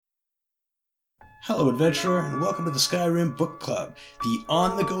Hello, adventurer, and welcome to the Skyrim Book Club, the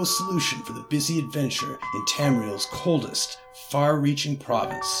on-the-go solution for the busy adventure in Tamriel's coldest, far-reaching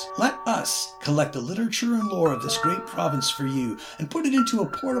province. Let us collect the literature and lore of this great province for you and put it into a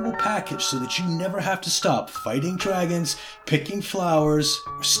portable package so that you never have to stop fighting dragons, picking flowers,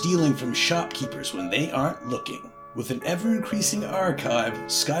 or stealing from shopkeepers when they aren't looking. With an ever-increasing archive,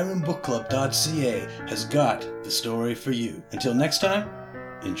 SkyrimBookClub.ca has got the story for you. Until next time,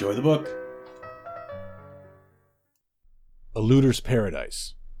 enjoy the book. A Looter's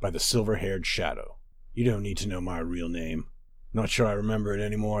Paradise by the Silver-Haired Shadow. You don't need to know my real name. Not sure I remember it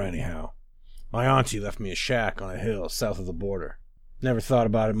anymore anyhow. My auntie left me a shack on a hill south of the border. Never thought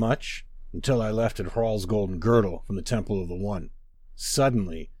about it much, until I left at Hrol's Golden Girdle from the Temple of the One.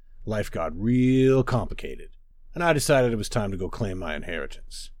 Suddenly, life got real complicated, and I decided it was time to go claim my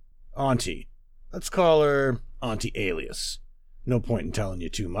inheritance. Auntie, let's call her Auntie Alias, no point in telling you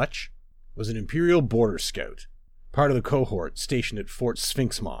too much, was an Imperial border scout, part of the cohort stationed at Fort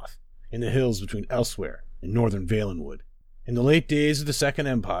Sphinxmoth, in the hills between Elsewhere and northern Valenwood. In the late days of the Second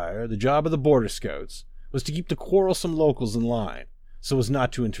Empire, the job of the border scouts was to keep the quarrelsome locals in line, so as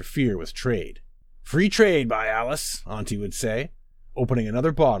not to interfere with trade. "Free trade, by Alice," Auntie would say, opening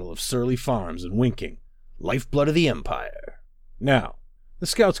another bottle of Surly Farms and winking, "Lifeblood of the Empire." Now, the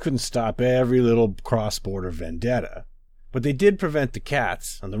scouts couldn't stop every little cross-border vendetta, but they did prevent the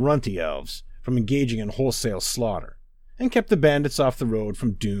cats and the runty elves from engaging in wholesale slaughter, and kept the bandits off the road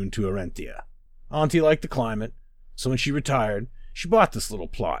from Dune to Arenthia. Auntie liked the climate, so when she retired, she bought this little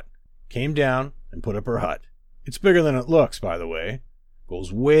plot, came down, and put up her hut. It's bigger than it looks, by the way.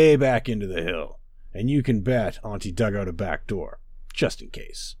 Goes way back into the hill, and you can bet Auntie dug out a back door, just in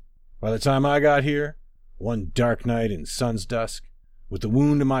case. By the time I got here, one dark night in sun's dusk, with the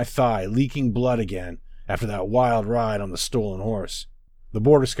wound in my thigh leaking blood again after that wild ride on the stolen horse, the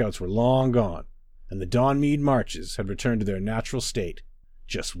border scouts were long gone, and the Dawnmead marches had returned to their natural state,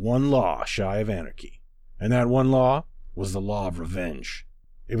 just one law shy of anarchy. And that one law was the law of revenge.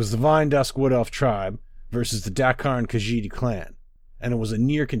 It was the Vindusk Wood Elf tribe versus the Dakarn Khajiit clan, and it was a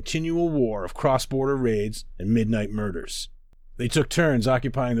near-continual war of cross-border raids and midnight murders. They took turns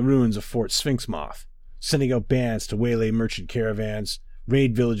occupying the ruins of Fort Sphinxmoth, sending out bands to waylay merchant caravans,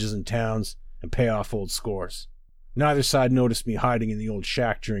 raid villages and towns, and pay off old scores. Neither side noticed me hiding in the old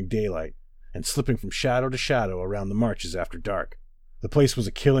shack during daylight, and slipping from shadow to shadow around the marches after dark. The place was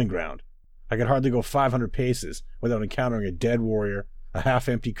a killing ground. I could hardly go 500 paces without encountering a dead warrior, a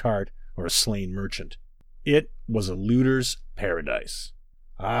half-empty cart, or a slain merchant. It was a looter's paradise.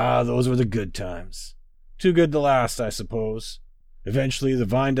 Ah, those were the good times. Too good to last, I suppose. Eventually, the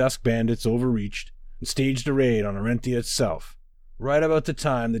Vindusk bandits overreached and staged a raid on Arenthia itself, right about the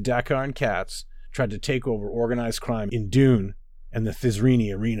time the Dakarn cats tried to take over organized crime in Dune and the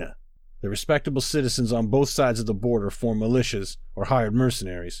Thizrini arena. The respectable citizens on both sides of the border formed militias or hired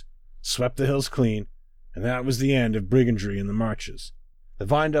mercenaries, swept the hills clean, and that was the end of brigandry in the marches. The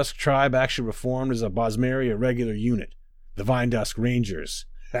Vindusk tribe actually reformed as a Bosmeri irregular unit, the Vindusk Rangers,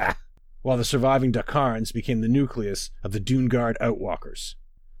 while the surviving Dakarns became the nucleus of the Duneguard Outwalkers.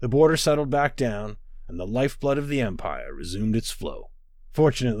 The border settled back down, and the lifeblood of the Empire resumed its flow.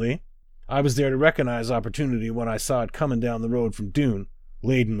 Fortunately, I was there to recognize opportunity when I saw it coming down the road from Dune,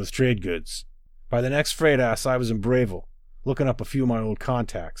 laden with trade goods. By the next freight-ass, I was in Bravel, looking up a few of my old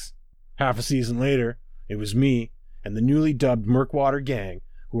contacts. Half a season later, it was me and the newly dubbed Murkwater gang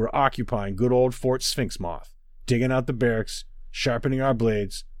who were occupying good old Fort Sphinxmoth, digging out the barracks, sharpening our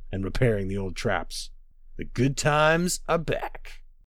blades, and repairing the old traps. The good times are back.